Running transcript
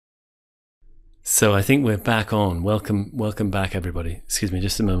So I think we're back on. Welcome back, everybody. Excuse me,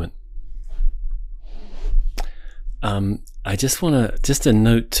 just a moment. I just want to just a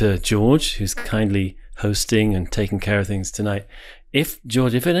note to George, who's kindly hosting and taking care of things tonight. If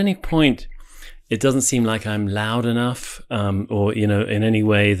George, if at any point it doesn't seem like I'm loud enough, or in any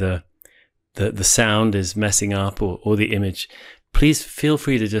way the sound is messing up, or the image, please feel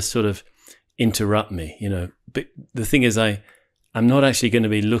free to just sort of interrupt me. But the thing is, I'm not actually going to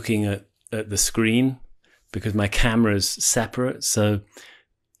be looking at the screen because my camera is separate. So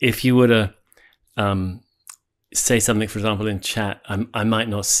if you were to say something, for example, in chat, I might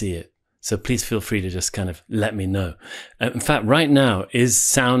not see it. So please feel free to just kind of let me know. In fact, right now, is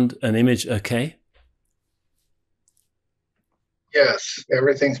sound and image okay? Yes,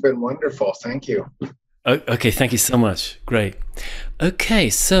 everything's been wonderful. Thank you. Okay, thank you so much. Great. Okay,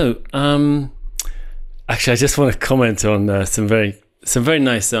 so actually, I just want to comment on some very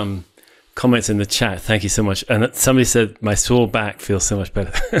nice comments in the chat. Thank you so much. And somebody said my sore back feels so much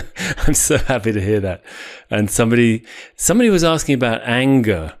better. I'm so happy to hear that. And somebody was asking about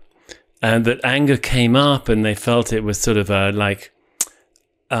anger, and that anger came up, and they felt it was sort of like,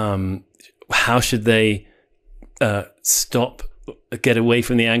 how should they get away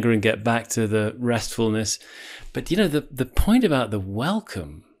from the anger and get back to the restfulness? But the point about the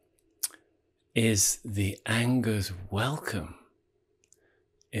welcome is the anger's welcome.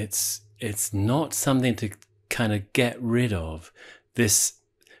 It's not something to kind of get rid of.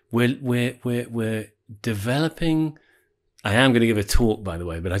 We're developing. I am going to give a talk, by the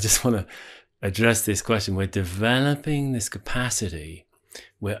way, but I just want to address this question. We're developing this capacity.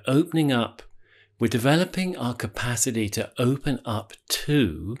 We're developing our capacity to open up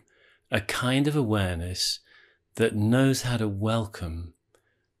to a kind of awareness that knows how to welcome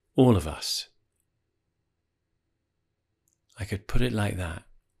all of us. I could put it like that.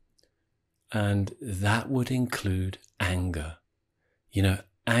 And that would include anger.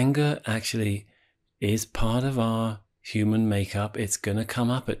 Anger actually is part of our human makeup. It's going to come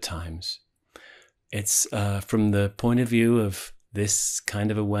up at times. It's from the point of view of this kind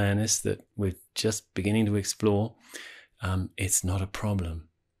of awareness that we're just beginning to explore. It's not a problem.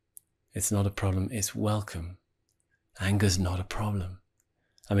 It's not a problem. It's welcome. Anger's not a problem.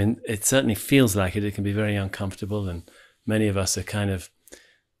 I mean, it certainly feels like it. It can be very uncomfortable, and many of us are kind of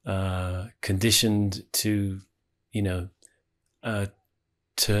conditioned to, we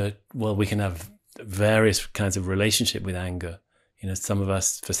can have various kinds of relationship with anger. For some of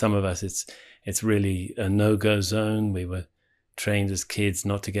us, it's really a no-go zone. We were trained as kids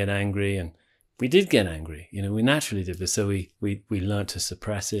not to get angry, and we did get angry. We naturally did, but so we learned to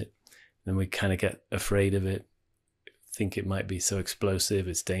suppress it, and we kind of get afraid of it, think it might be so explosive,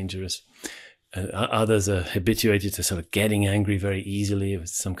 it's dangerous. Others are habituated to sort of getting angry very easily with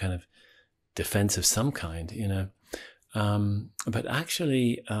some kind of defense of some kind, But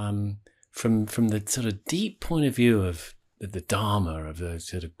actually, from the sort of deep point of view of the Dharma, of the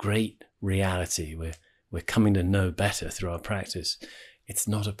sort of great reality we're coming to know better through our practice, it's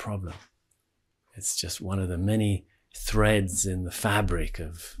not a problem. It's just one of the many threads in the fabric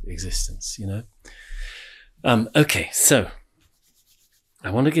of existence, Okay, so I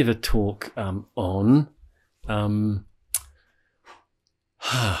want to give a talk on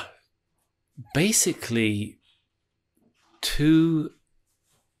basically two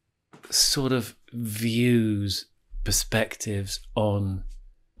sort of views, perspectives on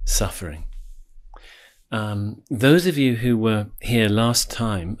suffering. Those of you who were here last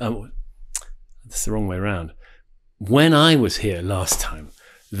time, that's the wrong way around. When I was here last time,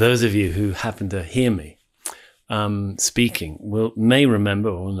 those of you who happened to hear me speaking may remember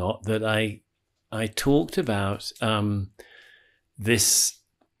or not that I talked about this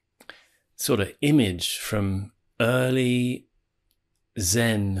sort of image from early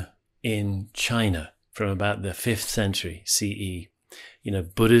Zen in China from about the 5th century CE.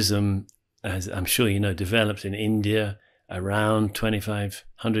 Buddhism, as I'm sure you know, developed in India around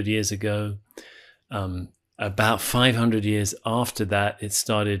 2,500 years ago. About 500 years after that, it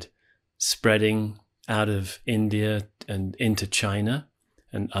started spreading out of India and into China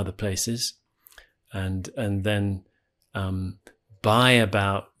and other places. And then by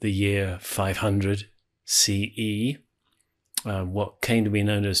about the year 500 CE, what came to be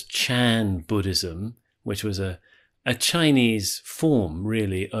known as Chan Buddhism, which was a Chinese form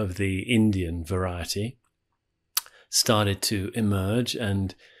really of the Indian variety, started to emerge,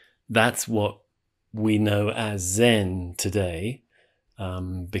 and that's what we know as Zen today,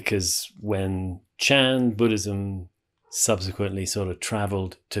 because when Chan Buddhism subsequently sort of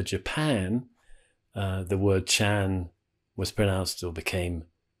traveled to Japan, the word Chan was pronounced or became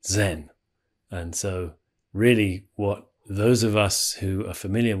Zen. And so really what those of us who are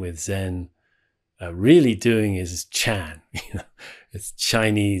familiar with Zen are really doing is Chan. It's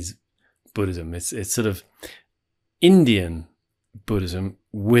Chinese Buddhism. It's sort of Indian Buddhism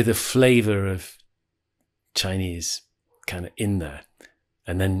with a flavor of Chinese kind of in there,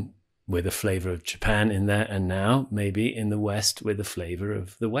 and then with a flavor of Japan in there, and now maybe in the West with a flavor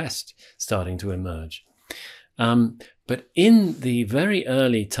of the West starting to emerge. But in the very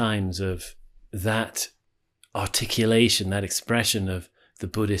early times of that articulation, that expression of the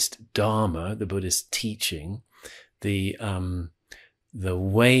Buddhist Dharma, the Buddhist teaching, the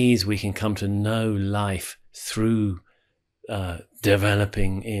ways we can come to know life through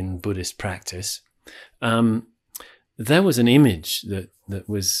developing in Buddhist practice, there was an image that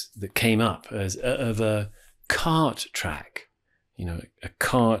came up as of a cart track. A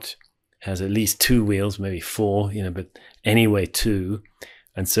cart has at least 2 wheels, maybe 4, but anyway 2,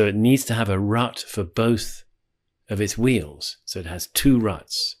 and so it needs to have a rut for both of its wheels. So it has 2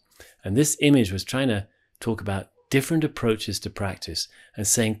 ruts, and this image was trying to talk about different approaches to practice and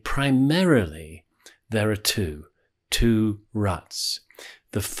saying primarily there are two ruts.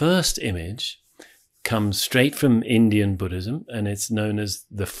 The first image comes straight from Indian Buddhism, and it's known as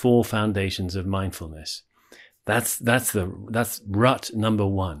the 4 foundations of mindfulness. That's rut number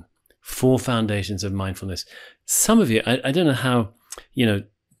 1. 4 foundations of mindfulness. Some of you, I don't know how,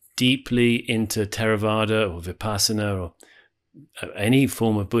 deeply into Theravada or Vipassana or any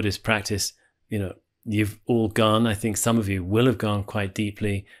form of Buddhist practice, you've all gone. I think some of you will have gone quite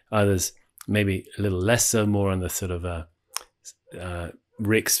deeply. Others maybe a little less so, more on the sort of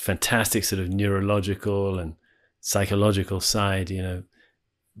Rick's fantastic sort of neurological and psychological side,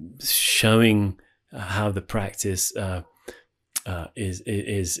 showing how the practice is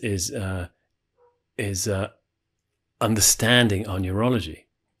understanding our neurology.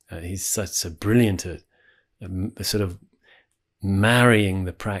 He's such a brilliant at sort of marrying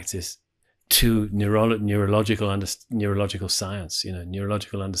the practice to neurological science,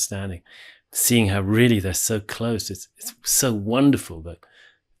 neurological understanding, seeing how really they're so close. It's so wonderful that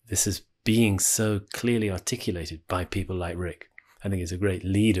this is being so clearly articulated by people like Rick. I think he's a great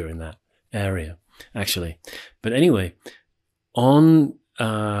leader in that area, actually. But anyway, on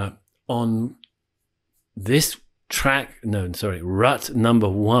this rut number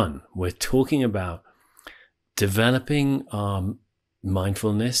 1, we're talking about developing our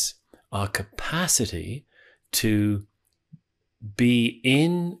mindfulness, our capacity to be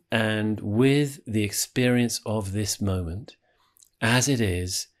in and with the experience of this moment as it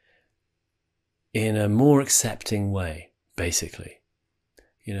is in a more accepting way, basically.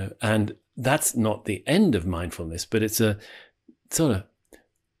 And that's not the end of mindfulness, but it's a sort of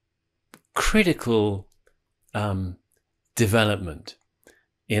critical development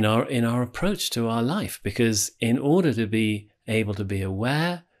in our approach to our life, because in order to be able to be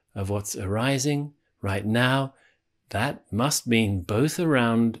aware of what's arising right now, that must mean both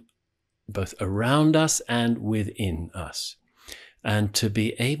around us and within us, and to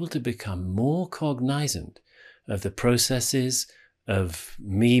be able to become more cognizant of the processes of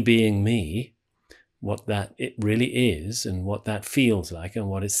me being me, what that it really is, and what that feels like, and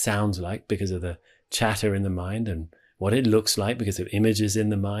what it sounds like because of the chatter in the mind, and what it looks like because of images in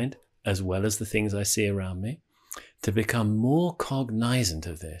the mind, as well as the things I see around me. To become more cognizant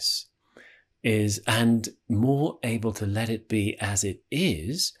of this and more able to let it be as it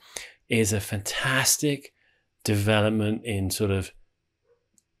is a fantastic development in sort of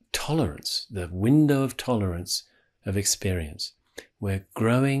tolerance, the window of tolerance of experience. We're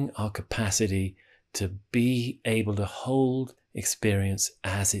growing our capacity to be able to hold experience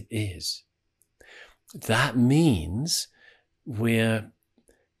as it is. That means when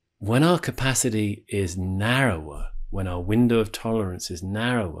our capacity is narrower, when our window of tolerance is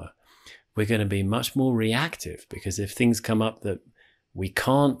narrower, we're going to be much more reactive, because if things come up that we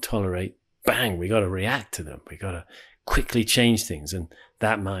can't tolerate, bang, we got to react to them. We got to quickly change things. And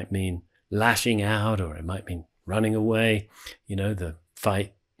that might mean lashing out, or it might mean running away, the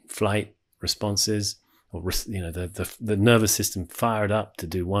fight, flight responses, or, the nervous system fired up to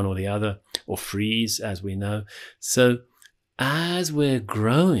do one or the other, or freeze, as we know. So as we're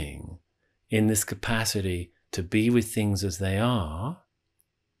growing in this capacity to be with things as they are,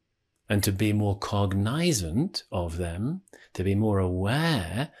 and to be more cognizant of them, to be more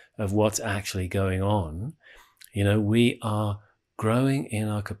aware of what's actually going on, we are growing in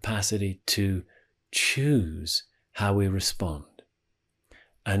our capacity to choose how we respond,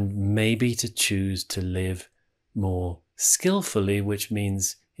 and maybe to choose to live more skillfully, which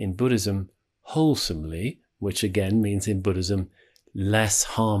means in Buddhism wholesomely, which again means in Buddhism less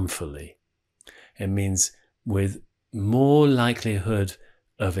harmfully. It means with more likelihood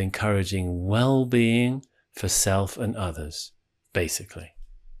of encouraging well-being for self and others, basically.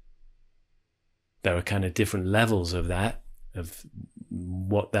 There are kind of different levels of that, of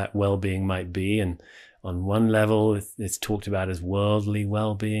what that well-being might be. And on one level, it's talked about as worldly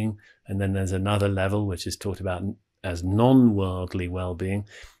well-being. And then there's another level, which is talked about as non-worldly well-being,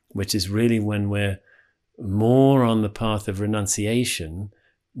 which is really when we're more on the path of renunciation,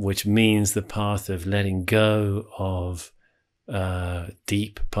 which means the path of letting go of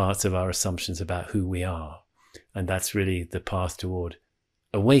deep parts of our assumptions about who we are. And that's really the path toward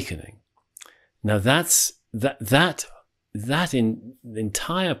awakening. Now that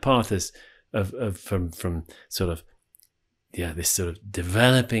entire path is from sort of, this sort of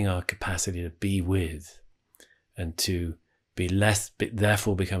developing our capacity to be with and to be less,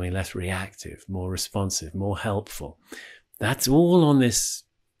 therefore becoming less reactive, more responsive, more helpful. That's all on this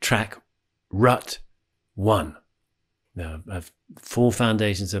track, Rut 1. Now, of 4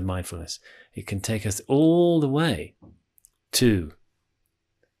 foundations of mindfulness. It can take us all the way to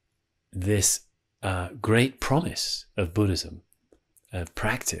this great promise of Buddhism, of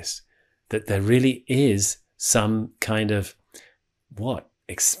practice, that there really is some kind of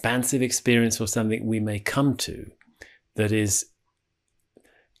expansive experience or something we may come to that is,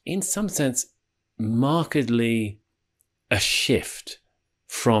 in some sense, markedly a shift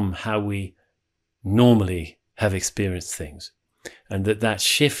from how we normally have experienced things. And that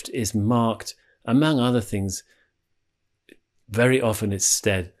shift is marked, among other things, very often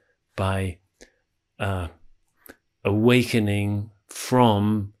instead by awakening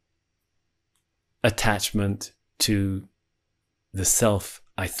from attachment to the self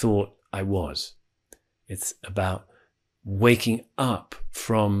I thought I was. It's about waking up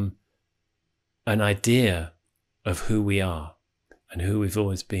from an idea of who we are and who we've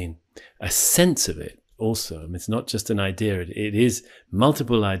always been, a sense of it also. I mean, it's not just an idea, it is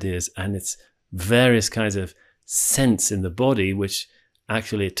multiple ideas, and it's various kinds of sense in the body, which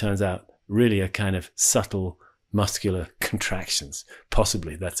actually, it turns out, really are kind of subtle muscular contractions.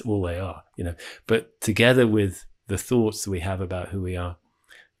 Possibly that's all they are, but together with the thoughts that we have about who we are,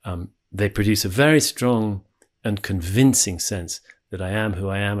 they produce a very strong and convincing sense that I am who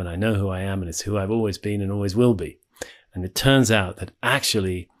I am, and I know who I am, and it's who I've always been and always will be. And it turns out that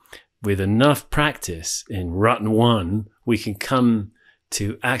actually, with enough practice in Rut 1, we can come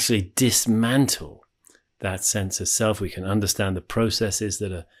to actually dismantle that sense of self. We can understand the processes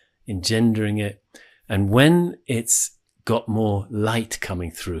that are engendering it. And when it's got more light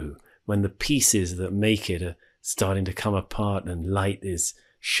coming through, when the pieces that make it are starting to come apart and light is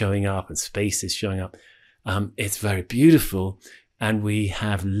showing up and space is showing up, it's very beautiful. And we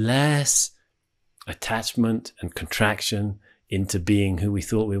have less attachment and contraction into being who we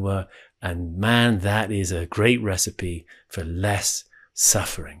thought we were. And man, that is a great recipe for less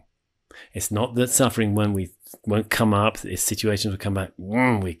suffering. It's not that suffering won't come up, situations will come back,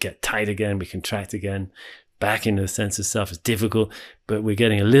 we get tight again, we contract again, back into the sense of self. It's difficult, but we're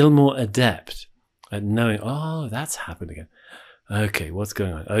getting a little more adept at knowing, oh, that's happened again. Okay, what's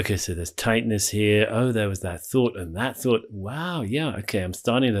going on? Okay, so there's tightness here. Oh, there was that thought and that thought. Wow, yeah, okay, I'm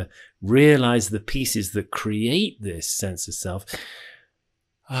starting to realize the pieces that create this sense of self.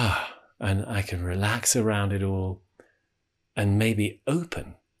 And I can relax around it all and maybe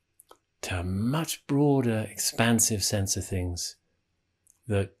open to a much broader, expansive sense of things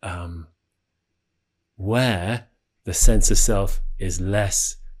that where the sense of self is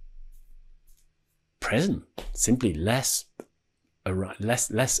less present, simply less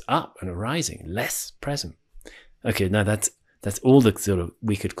up and arising, less present. Okay, now that's all the sort of,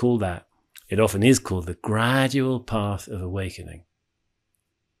 we could call that, it often is called the gradual path of awakening.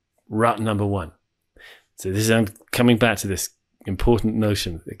 Rut number 1. So this is, I'm coming back to this important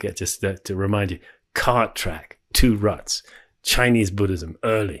notion, just to remind you, cart track, 2 ruts, Chinese Buddhism,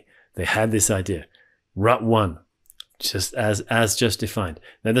 early, they had this idea. Rut 1, just as just defined.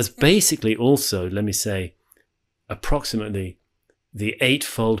 Now there's basically also, let me say, approximately the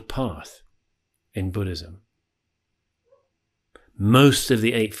 8-fold path in Buddhism. Most of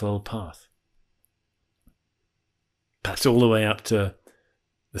the 8-fold path. Perhaps all the way up to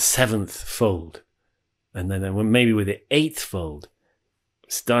the 7th fold. And then maybe with the 8th fold,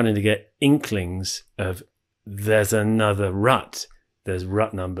 starting to get inklings of there's another rut. There's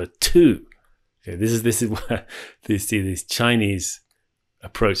rut number 2. Okay, this is where you see this Chinese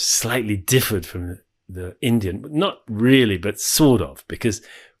approach slightly differed from the Indian, not really, but sort of, because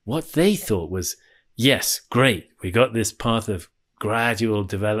what they thought was, yes, great, we got this path of gradual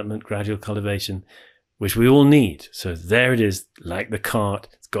development, gradual cultivation, which we all need. So there it is, like the cart,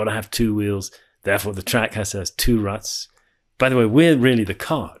 it's got to have 2 wheels. Therefore, the track has two ruts. By the way, we're really the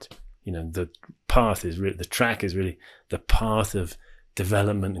cart. The path is the track is really the path of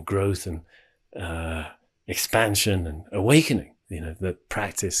development and growth and expansion and awakening, that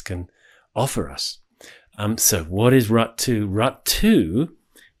practice can offer us. So what is rut 2? Rut 2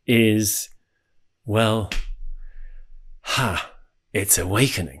 is, it's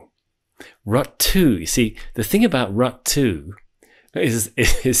awakening. Rut 2, you see, the thing about rut 2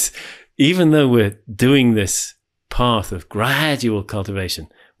 is even though we're doing this path of gradual cultivation,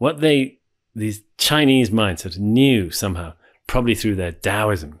 what these Chinese minds sort of knew somehow, probably through their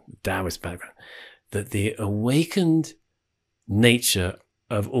Taoist background, that the awakened nature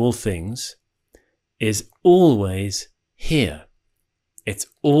of all things is always here. It's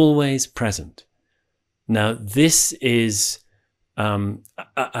always present. Now, this is,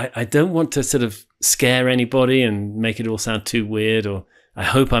 I don't want to sort of scare anybody and make it all sound too weird, or I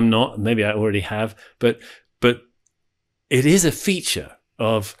hope I'm not, maybe I already have, but it is a feature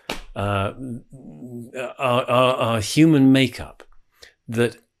of our human makeup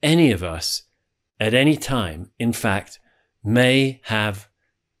that any of us at any time, in fact, may have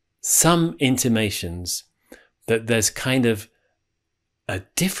some intimations that there's kind of a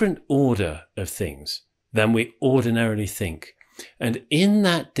different order of things than we ordinarily think. And in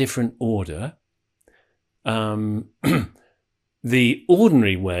that different order, the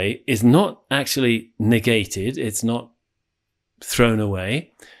ordinary way is not actually negated. It's not thrown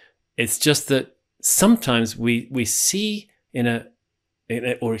away. It's just that sometimes we see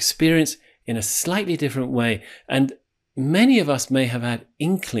or experience in a slightly different way. And many of us may have had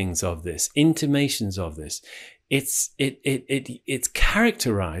inklings of this, intimations of this. It's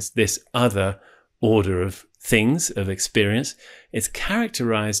characterized, this other order of things, of experience. It's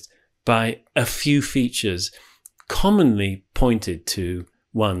characterized by a few features commonly pointed to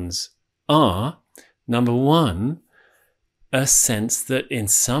ones are, number one, a sense that in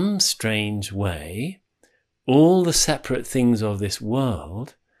some strange way, all the separate things of this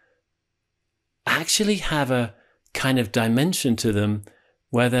world actually have a kind of dimension to them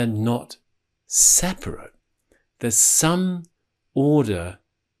where they're not separate. There's some order.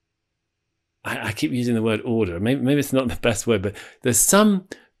 I keep using the word order. Maybe it's not the best word, but there's some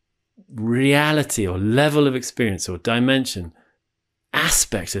reality or level of experience or dimension,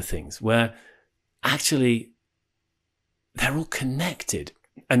 aspect of things where actually they're all connected.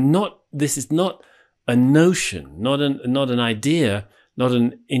 And this is not a notion, not an idea, not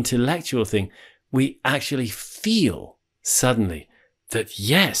an intellectual thing. We actually feel suddenly that,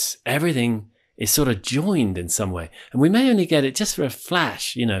 yes, everything is sort of joined in some way. And we may only get it just for a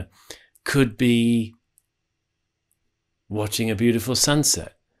flash, could be watching a beautiful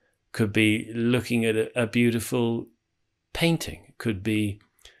sunset, could be looking at a beautiful painting, could be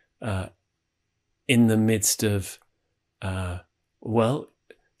in the midst of,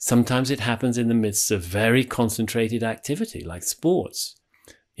 sometimes it happens in the midst of very concentrated activity like sports.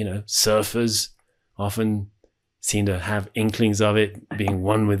 Surfers often seem to have inklings of it, being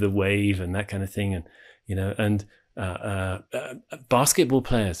one with the wave and that kind of thing. And, basketball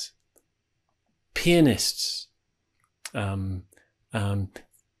players, pianists,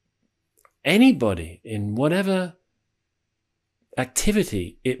 anybody in whatever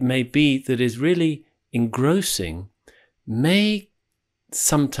activity it may be that is really engrossing may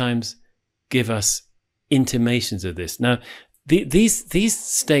sometimes give us intimations of this. Now, these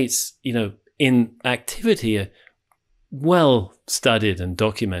states, in activity are well studied and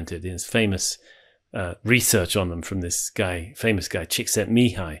documented. There's famous research on them from this famous guy,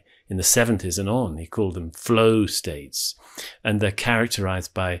 Csikszentmihalyi, in the 70s and on. He called them flow states. And they're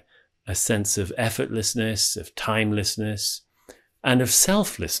characterized by a sense of effortlessness, of timelessness, and of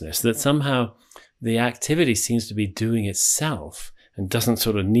selflessness, that somehow the activity seems to be doing itself and doesn't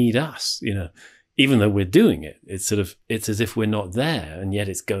sort of need us, even though we're doing it. It's as if we're not there, and yet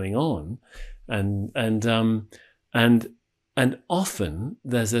it's going on. And often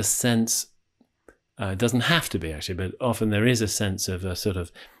there's a sense, it doesn't have to be actually, but often there is a sense of a sort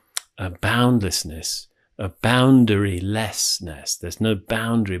of a boundlessness, a boundarylessness. There's no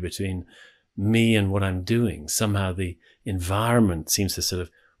boundary between me and what I'm doing. Somehow the environment seems to sort of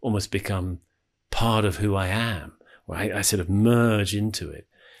almost become part of who I am, or I sort of merge into it.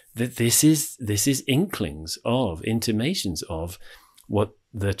 That this is inklings of, intimations of what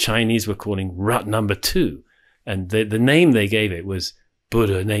the Chinese were calling rut number 2. And the name they gave it was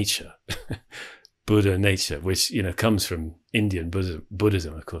Buddha nature. Buddha nature, which, comes from Indian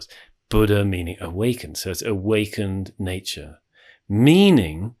Buddhism, of course. Buddha meaning awakened. So it's awakened nature.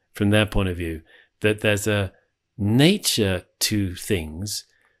 Meaning, from their point of view, that there's a nature to things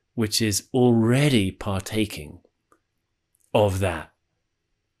which is already partaking of that,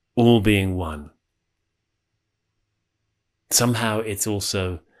 all being one. Somehow it's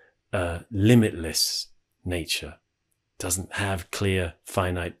also a limitless nature, doesn't have clear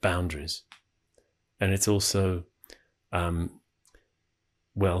finite boundaries. And it's also,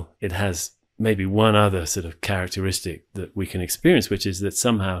 well, it has maybe one other sort of characteristic that we can experience, which is that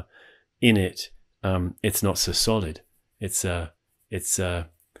somehow in it, it's not so solid. It's kind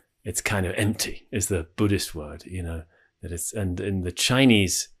of empty, is the Buddhist word, you know, that it's, and in the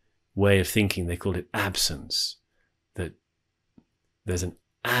Chinese way of thinking, they called it absence, that there's an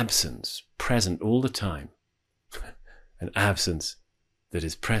absence present all the time, an absence that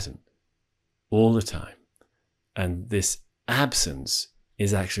is present all the time. And this absence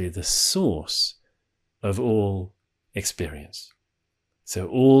is actually the source of all experience. So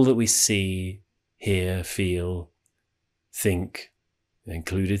all that we see, hear, feel, think,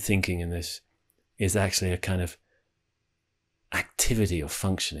 included thinking in this, is actually a kind of activity or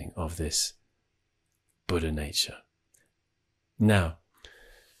functioning of this Buddha nature. Now,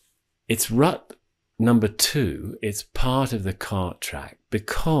 it's rut number 2, it's part of the cart track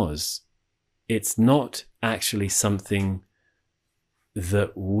because it's not actually something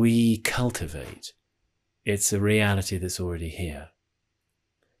that we cultivate. It's a reality that's already here.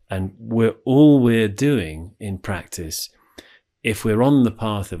 And all we're doing in practice, if we're on the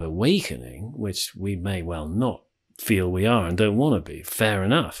path of awakening, which we may well not feel we are and don't want to be, fair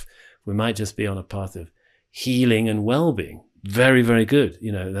enough. We might just be on a path of healing and well-being. Very, very good.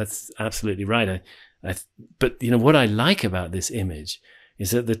 You know, that's absolutely right. But, you know, what I like about this image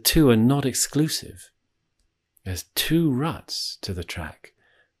is that the two are not exclusive. There's 2 ruts to the track.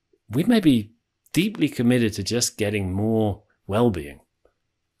 We may be deeply committed to just getting more well-being.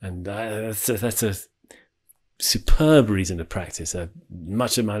 And that's a superb reason to practice.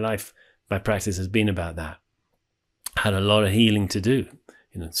 Much of my life, my practice has been about that. Had a lot of healing to do,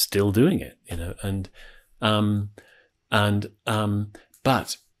 you know, still doing it, you know,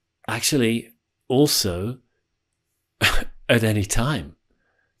 but actually also at any time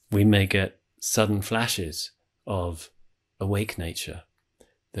we may get sudden flashes of awake nature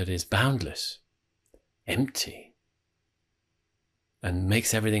that is boundless, empty, and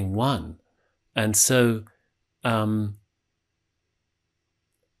makes everything one. And so, on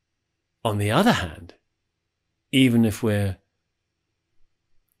the other hand, even if we've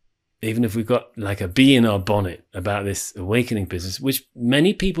got like a bee in our bonnet about this awakening business, which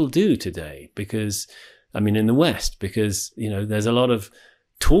many people do today, because, I mean, in the West, because, you know, there's a lot of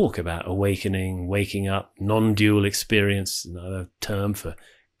talk about awakening, waking up, non-dual experience, another term for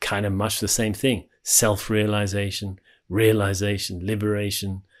kind of much the same thing, self-realization, realization,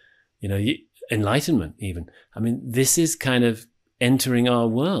 liberation, you know, enlightenment even. I mean, this is kind of entering our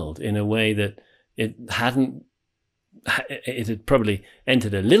world in a way that it had probably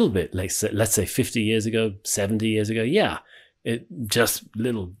entered a little bit, like, let's say 50 years ago, 70 years ago. Yeah, it just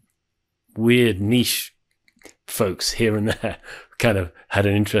little weird niche folks here and there kind of had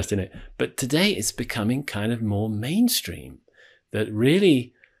an interest in it. But today it's becoming kind of more mainstream, that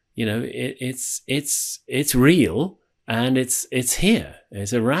really, you know, it's real, and it's here,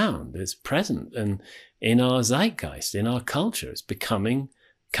 it's around, it's present, and in our zeitgeist, in our culture, it's becoming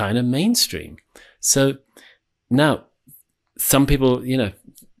kind of mainstream. So now, some people, you know,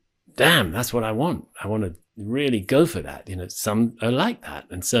 damn, that's what I want. I want to really go for that. You know, some are like that.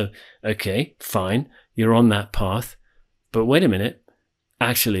 And so, okay, fine, you're on that path. But wait a minute,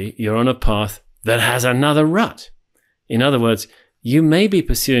 actually, you're on a path that has another rut. In other words, you may be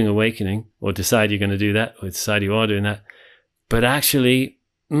pursuing awakening, or decide you're going to do that, or decide you are doing that. But actually,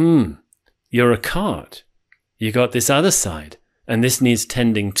 you're a cart. You got this other side, and this needs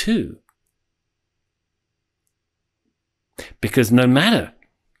tending too. Because no matter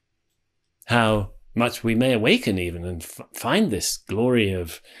how much we may awaken even and find this glory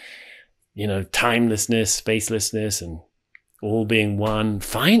of, you know, timelessness, spacelessness, and all being one,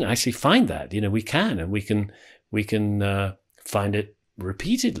 actually find that, you know, we can, and we can find it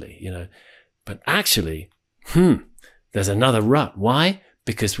repeatedly, you know. But actually, there's another rut. Why?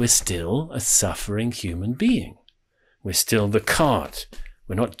 Because we're still a suffering human being. We're still the cart.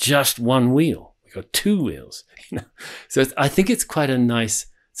 We're not just one wheel. Got 2 wheels, you know. So I think it's quite a nice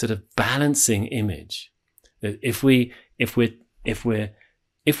sort of balancing image. That if we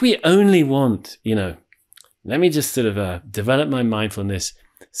only want, you know, let me just sort of develop my mindfulness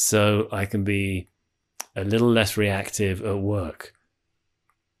so I can be a little less reactive at work.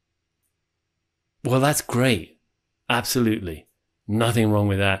 Well, that's great. Absolutely. Nothing wrong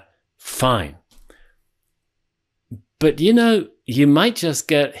with that. Fine. But, you know, you might just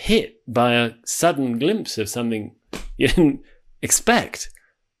get hit by a sudden glimpse of something you didn't expect,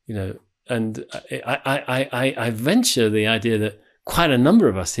 and I venture the idea that quite a number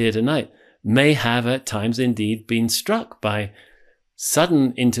of us here tonight may have at times indeed been struck by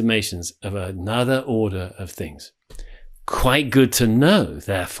sudden intimations of another order of things. Quite good to know,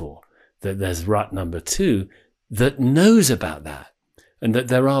 therefore, that there's rut number 2 that knows about that, and that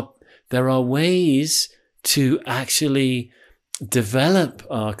there are ways to actually develop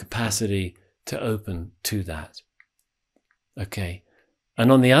our capacity to open to that. Okay.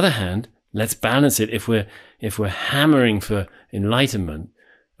 And on the other hand, let's balance it. If we're hammering for enlightenment,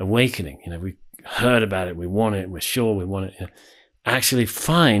 awakening, we heard about it, we want it, we're sure we want it. Actually,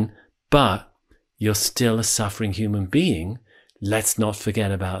 fine, but you're still a suffering human being. Let's not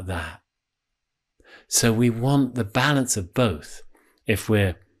forget about that. So we want the balance of both. If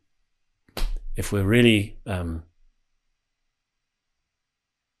we're really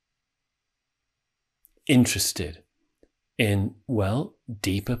interested in,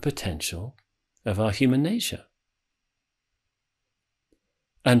 deeper potential of our human nature.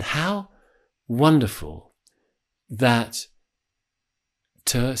 And how wonderful that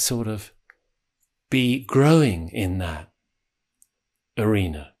to sort of be growing in that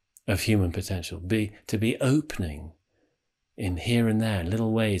arena of human potential, to be opening in here and there,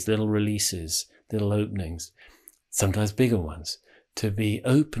 little ways, little releases, little openings, sometimes bigger ones, to be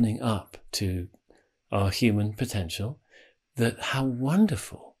opening up to our human potential. That how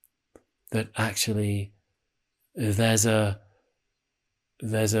wonderful that actually there's a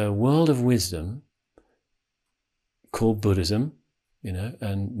world of wisdom called Buddhism,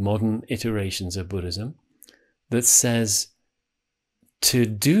 and modern iterations of Buddhism that says to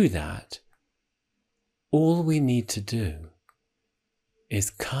do that, all we need to do is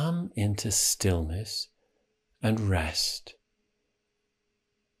come into stillness and rest.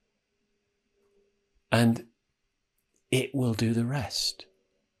 And it will do the rest.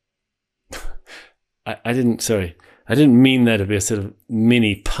 I didn't mean there to be a sort of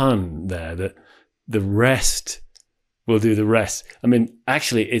mini pun there, that the rest will do the rest. I mean,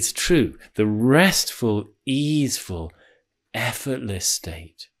 actually, it's true. The restful, easeful, effortless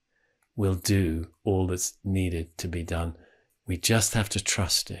state will do all that's needed to be done. We just have to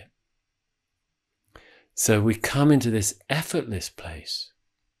trust it. So we come into this effortless place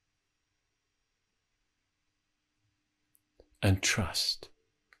and trust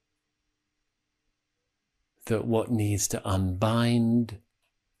that what needs to unbind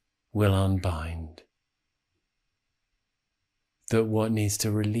will unbind. That what needs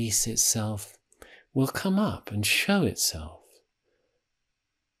to release itself will come up and show itself.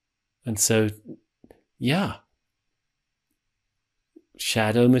 And so,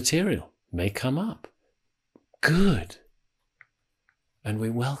 shadow material may come up. Good. And we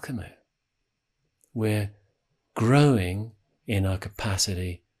welcome it. We're growing in our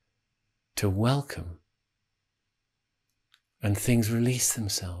capacity to welcome, and things release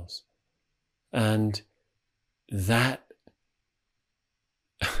themselves. And that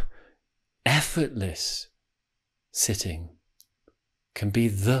effortless sitting can be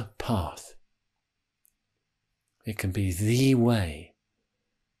the path. It can be the way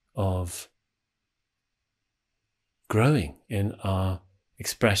of growing in our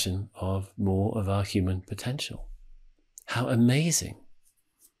expression of more of our human potential. How amazing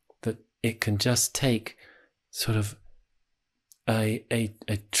that it can just take sort of a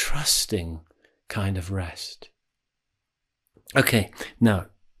trusting kind of rest. Okay, now,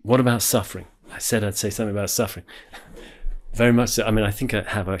 what about suffering? I said I'd say something about suffering. Very much so. I mean, I think I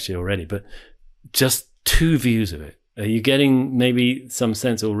have actually already, but just 2 views of it. Are you getting maybe some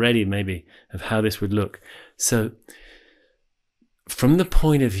sense already, maybe, of how this would look? So, from the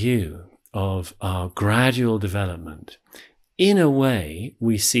point of view of our gradual development, in a way,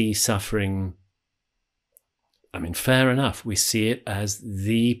 we see suffering, I mean, fair enough, we see it as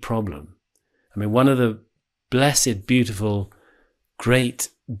the problem. I mean, one of the blessed, beautiful, great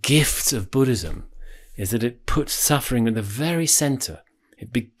gifts of Buddhism is that it puts suffering in the very center.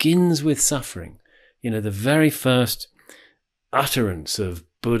 It begins with suffering. The very first utterance of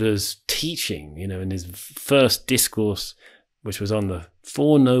Buddha's teaching, in his first discourse, which was on the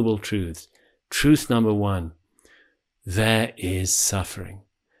 4 Noble Truths. Truth number 1, there is suffering.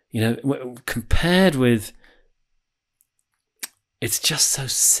 Compared with, it's just so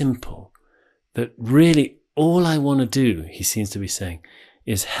simple that really all I want to do, he seems to be saying,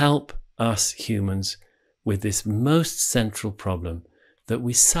 is help us humans with this most central problem that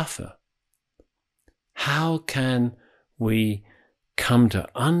we suffer. How can we come to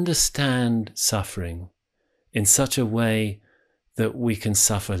understand suffering in such a way that we can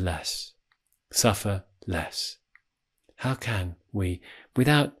suffer less. Suffer less. How can we,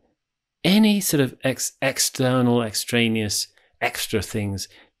 without any sort of external, extraneous, extra things,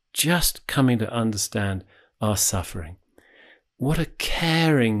 just coming to understand our suffering? What a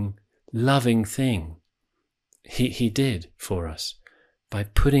caring, loving thing he did for us by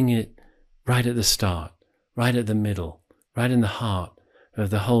putting it right at the start, right at the middle, right in the heart of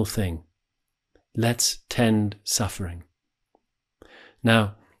the whole thing. Let's tend suffering.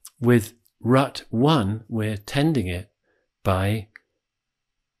 Now, with rut 1, we're tending it by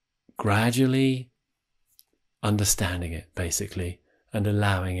gradually understanding it, basically, and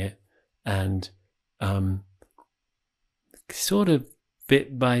allowing it, and sort of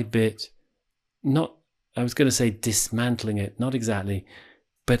bit by bit, not, I was going to say dismantling it, not exactly,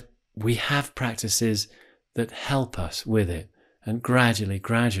 but we have practices that help us with it, and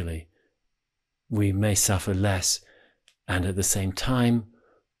gradually, we may suffer less, and at the same time,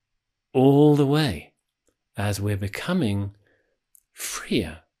 all the way, as we're becoming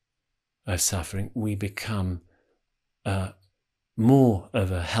freer of suffering, we become more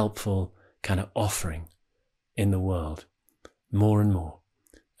of a helpful kind of offering in the world, more and more.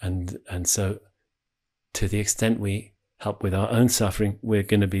 And so to the extent we help with our own suffering, we're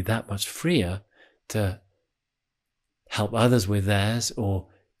going to be that much freer to help others with theirs, or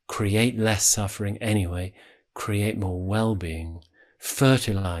create less suffering anyway, create more well-being,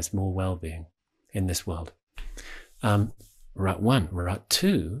 fertilize more well-being in this world. Rut 1. Rut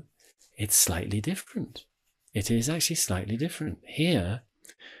 2, it's slightly different. It is actually slightly different. Here,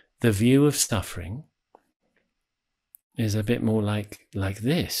 the view of suffering is a bit more like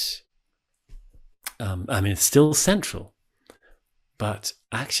this. I mean, it's still central, but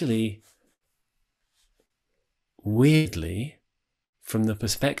actually, weirdly, from the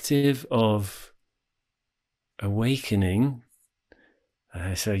perspective of awakening,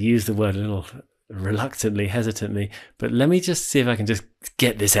 so I use the word a little reluctantly, hesitantly, but let me just see if I can just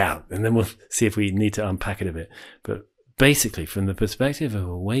get this out, and then we'll see if we need to unpack it a bit. But basically, from the perspective of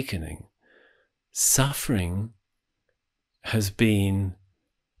awakening, suffering has been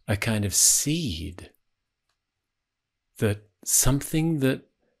a kind of seed, that something that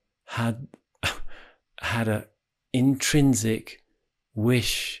had a intrinsic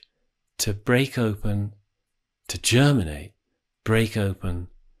wish to break open, to germinate, break open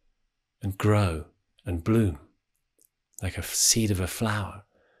and grow and bloom like a seed of a flower,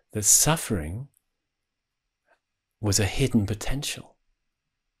 that suffering was a hidden potential,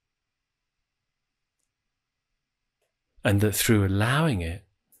 and that through allowing it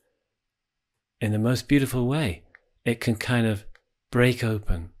in the most beautiful way, it can kind of break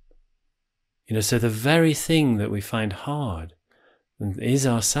open. So the very thing that we find hard is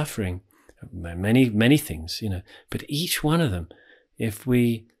our suffering. Many things, but each one of them, if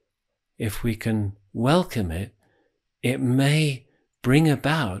we can welcome it, it may bring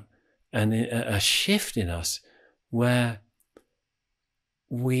about a shift in us where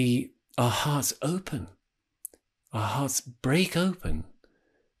our hearts open, our hearts break open,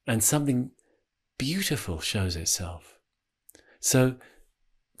 and something beautiful shows itself. So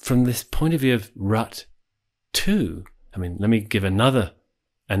from this point of view of rut 2, let me give another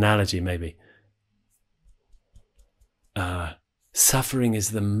analogy maybe. Suffering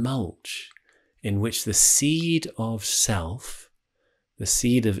is the mulch in which the seed of self, the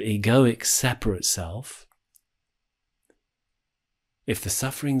seed of egoic separate self, if the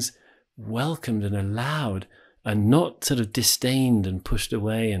suffering's welcomed and allowed and not sort of disdained and pushed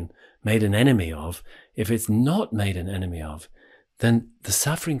away and made an enemy of, if it's not made an enemy of, then the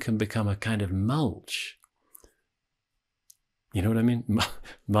suffering can become a kind of mulch. You know what I mean?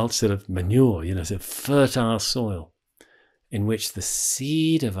 Mulch, sort of manure, sort of fertile soil in which the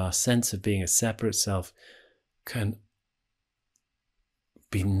seed of our sense of being a separate self can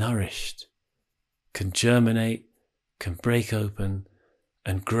be nourished, can germinate, can break open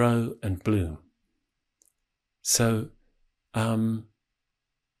and grow and bloom. So, you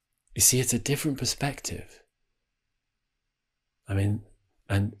see, it's a different perspective. And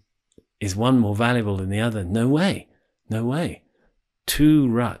is one more valuable than the other? No way. No way. 2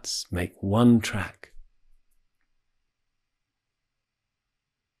 ruts make 1 track.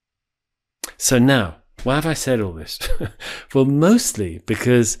 So now, why have I said all this? Well, mostly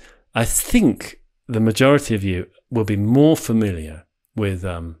because I think the majority of you will be more familiar with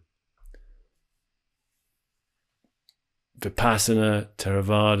Vipassana,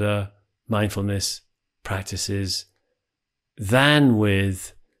 Theravada, mindfulness practices than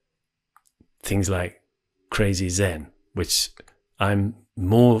with things like crazy Zen, which I'm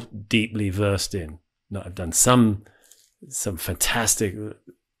more deeply versed in. Now, I've done some some fantastic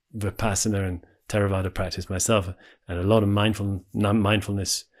Vipassana and Theravada practice myself, and a lot of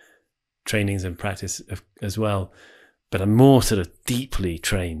mindfulness trainings and practice as well. But I'm more sort of deeply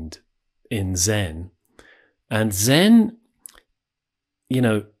trained in Zen. And Zen,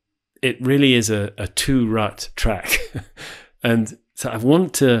 it really is a two-rut track. And so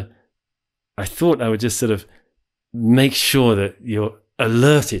I thought I would just sort of make sure that you're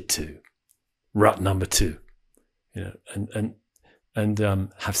alerted to rut number 2, and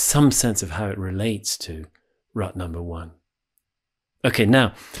have some sense of how it relates to rut number 1. Okay,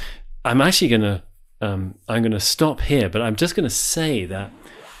 now I'm actually I'm going to stop here, but I'm just going to say that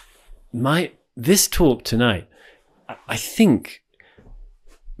this talk tonight, I think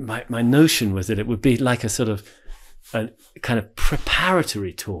my notion was that it would be like a sort of a kind of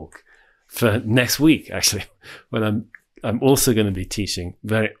preparatory talk for next week, actually, when I'm also going to be teaching.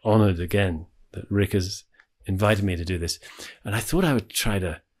 Very honored again that Rick has invited me to do this. And I thought I would try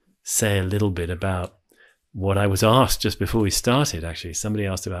to say a little bit about what I was asked just before we started, actually. Somebody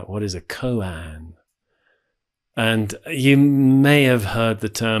asked about what is a koan. And you may have heard the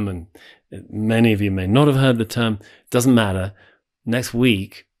term, and many of you may not have heard the term. Doesn't matter. Next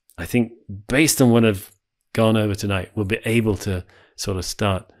week, I think, based on what I've gone over tonight, we'll be able to sort of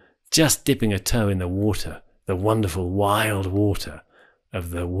start just dipping a toe in the water, the wonderful wild water of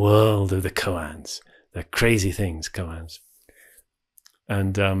the world of the koans, the crazy things, koans.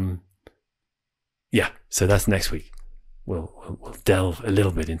 And so that's next week. We'll delve a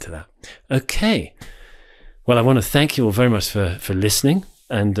little bit into that. Okay. Well, I want to thank you all very much for listening.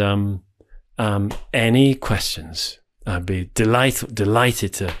 And any questions, I'd be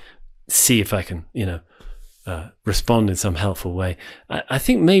delighted to see if I can, respond in some helpful way. I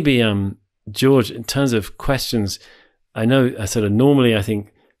think maybe, George, in terms of questions, I know normally I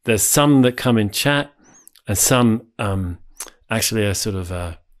think there's some that come in chat and some actually are sort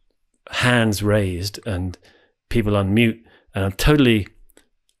of hands raised and people unmute. And I'm totally,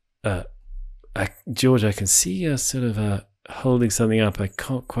 George, I can see you sort of holding something up. I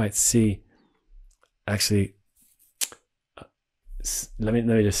can't quite see. Actually, let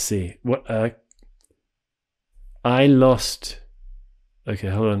me just see. What I lost. Okay,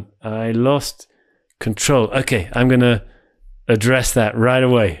 hold on. I lost control. Okay, I'm going to address that right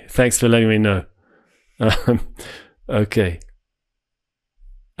away. Thanks for letting me know. Okay.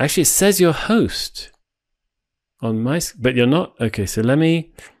 Actually, it says you're host on my, but you're not. Okay, so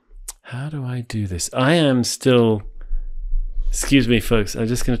how do I do this? I am still, excuse me, folks. I'm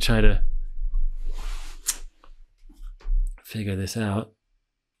just going to try to figure this out.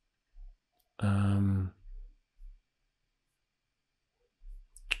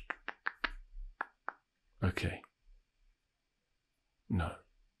 Okay. No,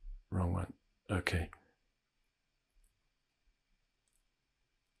 wrong one. Okay.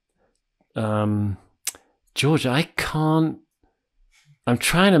 George, I can't. I'm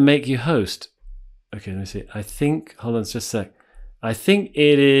trying to make you host. Okay, let me see. I think, hold on just a sec. I think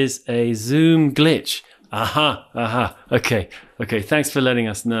it is a Zoom glitch. Aha. Okay. Thanks for letting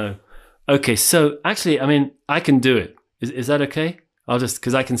us know. Okay, so actually, I can do it. Is that okay? I'll just,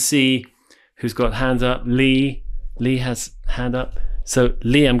 because I can see who's got hands up. Lee has hand up. So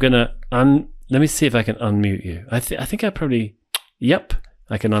Lee, I'm gonna let me see if I can unmute you. I think I probably, yep,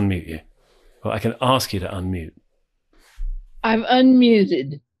 I can unmute you. Or I can ask you to unmute. I've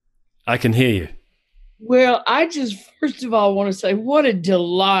unmuted. I can hear you. Well, I just first of all want to say what a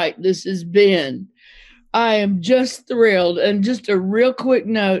delight this has been. I am just thrilled. And just a real quick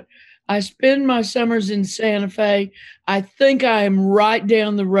note, I spend my summers in Santa Fe. I think I am right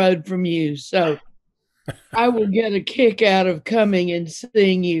down the road from you. So I will get a kick out of coming and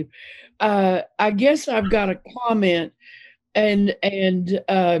seeing you. I guess I've got a comment and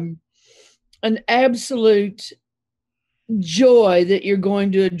an absolute joy that you're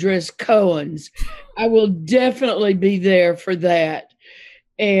going to address koans. I will definitely be there for that.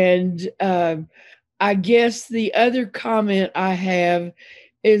 And I guess the other comment I have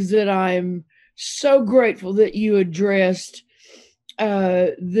is that I'm so grateful that you addressed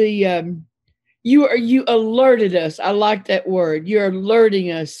you alerted us. I like that word. You're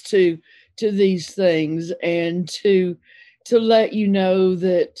alerting us to these things and to let you know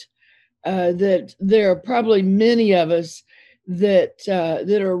that that there are probably many of us that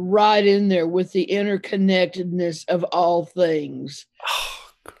are right in there with the interconnectedness of all things.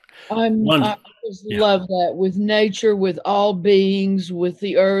 I just love that, with nature, with all beings, with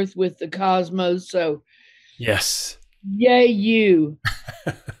the earth, with the cosmos. So yes, yay you.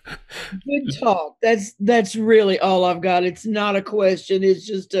 Good talk. That's really all I've got. It's not a question. It's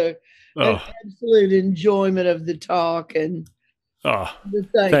just a an Oh, absolute enjoyment of the talk and oh, the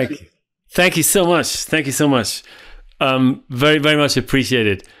thank thank you. you. Thank you so much. Thank you so much. Very, very much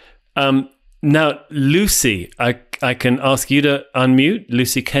appreciated. Now, Lucy, I can ask you to unmute.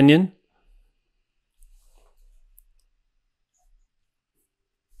 Lucy Kenyon.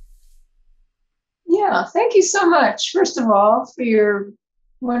 Yeah, thank you so much, first of all, for your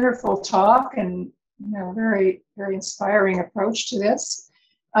wonderful talk and very, very inspiring approach to this.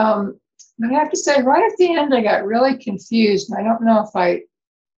 But I have to say, right at the end, I got really confused. And I don't know if I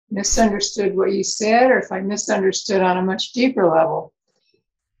misunderstood what you said or if I misunderstood on a much deeper level.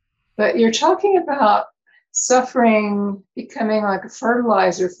 But you're talking about suffering becoming like a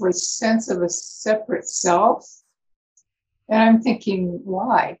fertilizer for a sense of a separate self. And I'm thinking,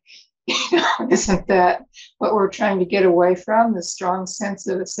 why? Isn't that what we're trying to get away from, the strong sense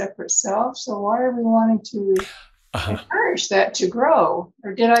of a separate self? So why are we wanting to encourage that to grow?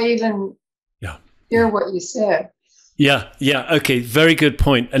 Or did I even hear what you said? Yeah. Okay, very good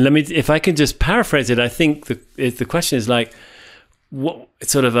point. And let me, if I can just paraphrase it, I think the question is like, what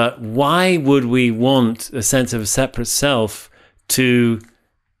sort of why would we want a sense of a separate self to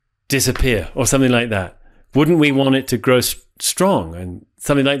disappear or something like that? Wouldn't we want it to grow strong and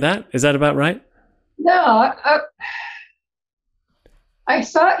something like that? Is that about right? No, I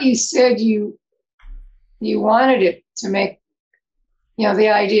thought you said you wanted it to make, the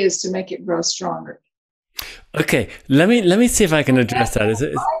idea is to make it grow stronger. Okay, let me see if I can address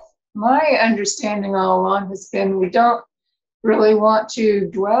that. My understanding all along has been we don't really want to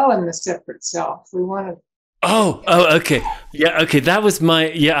dwell in the separate self. We want to. Oh, okay. Yeah, okay. That was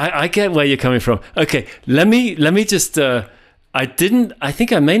I get where you're coming from. Okay, let me just, I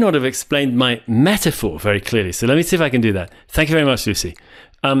think I may not have explained my metaphor very clearly. So let me see if I can do that. Thank you very much, Lucy.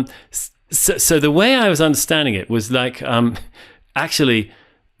 So the way I was understanding it was like, actually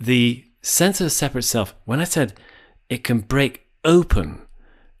the sense of a separate self, when I said it can break open,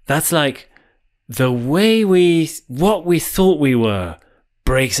 that's like the way what we thought we were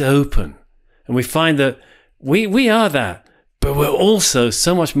breaks open. And we find that we are that, but we're also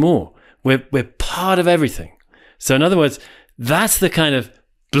so much more. We're part of everything. So in other words, that's the kind of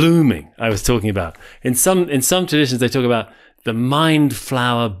blooming I was talking about. In some traditions, they talk about the mind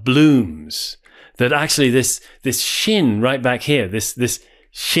flower blooms. That actually this shin right back here, this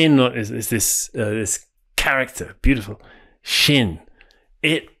shin is this character, beautiful shin.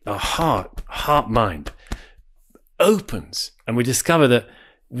 A heart mind opens, and we discover that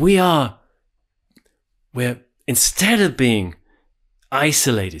we're instead of being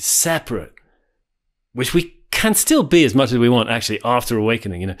isolated, separate, which we can still be as much as we want actually after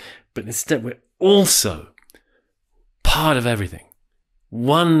awakening, but instead we're also part of everything,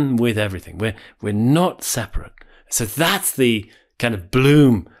 one with everything. We're not separate. So that's the kind of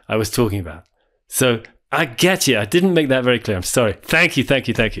bloom I was talking about. So I get you. I didn't make that very clear. I'm sorry. Thank you.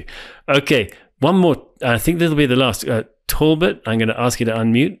 Okay, one more. I think this will be the last. Talbot, I'm going to ask you to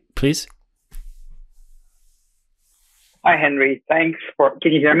unmute, please. Hi, Henry. Thanks for.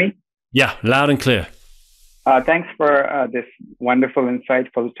 Can you hear me? Yeah, loud and clear. Thanks for this wonderful,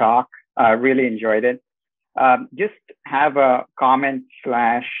 insightful talk. Really enjoyed it. Just have a comment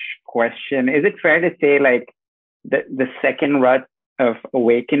 / question. Is it fair to say like the second rut of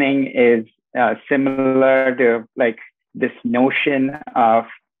awakening is similar to like this notion of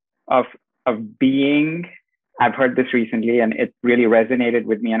being? I've heard this recently and it really resonated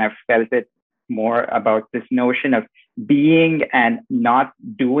with me, and I've felt it more about this notion of being and not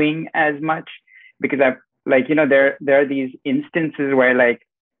doing as much, because I've there are these instances where like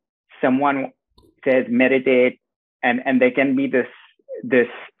someone says meditate and there can be this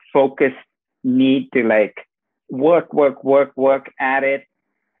focused need to like work at it.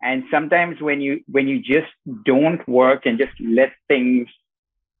 And sometimes when you just don't work and just let things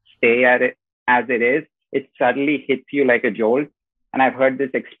stay at it as it is, it suddenly hits you like a jolt. And I've heard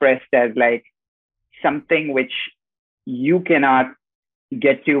this expressed as like something which you cannot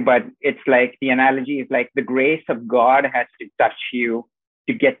get to, but it's like the analogy is like the grace of God has to touch you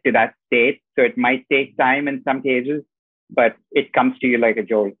to get to that state. So it might take time in some cases, but it comes to you like a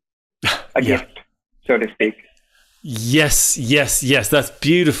jolt, a gift, so to speak. Yes. That's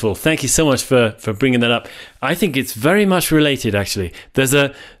beautiful. Thank you so much for bringing that up. I think it's very much related, actually. There's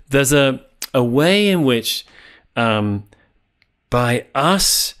a way in which, by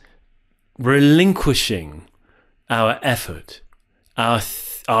us relinquishing our effort, our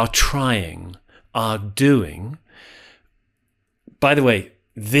trying, our doing. By the way,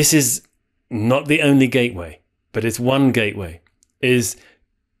 this is not the only gateway, but it's one gateway, is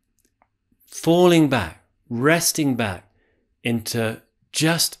falling back, resting back into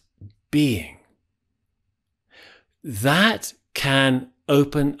just being, that can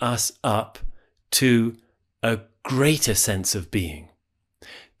open us up to a greater sense of being,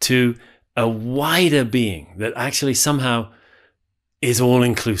 to a wider being that actually somehow is all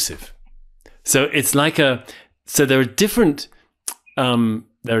inclusive. So it's like so there are different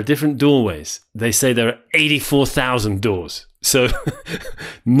doorways. They say there are 84,000 doors. So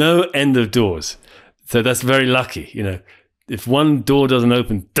no end of doors. So that's very lucky. You know, if one door doesn't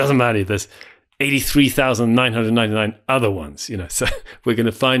open, doesn't matter. There's 83,999 other ones, you know, so we're going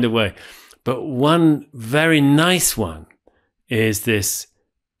to find a way. But one very nice one is this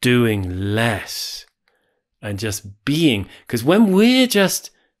doing less and just being. Because when we're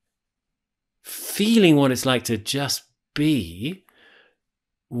just feeling what it's like to just be,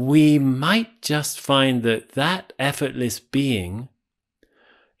 we might just find that effortless being,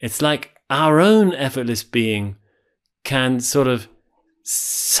 it's like our own effortless being can sort of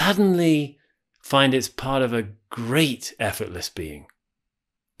suddenly find it's part of a great effortless being.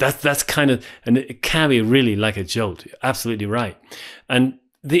 That's kind of, and it can be really like a jolt. You're absolutely right. And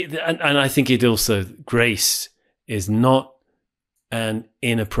and I think it also, grace is not an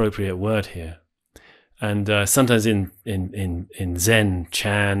inappropriate word here. And sometimes in Zen,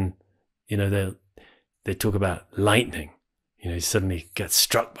 Chan, you know, they talk about lightning. You know, you suddenly get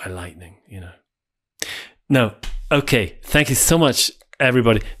struck by lightning, you know. No, okay. Thank you so much,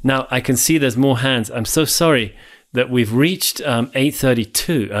 everybody. Now, I can see there's more hands. I'm so sorry that we've reached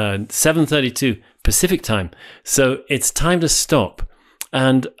 7:32 Pacific time. So it's time to stop.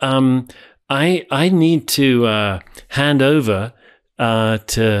 And I need to hand over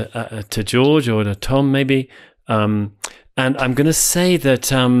to George or to Tom maybe. And I'm going to say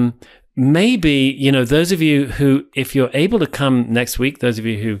that maybe, you know, those of you who, if you're able to come next week, those of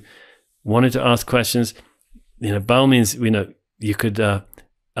you who wanted to ask questions, you know, by all means, you know, you could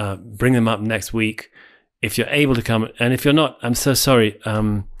bring them up next week if you're able to come. And if you're not, I'm so sorry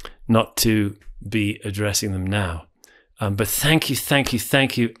not to be addressing them now. But thank you,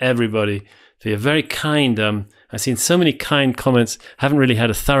 everybody, for your very kind. I've seen so many kind comments. I haven't really had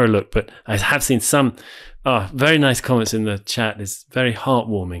a thorough look, but I have seen some very nice comments in the chat. It's very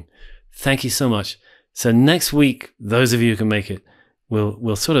heartwarming. Thank you so much. So next week, those of you who can make it,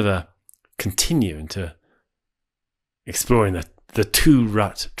 we'll sort of continue into exploring the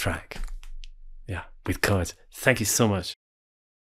Two-Rut Track. Yeah, with cards. Thank you so much.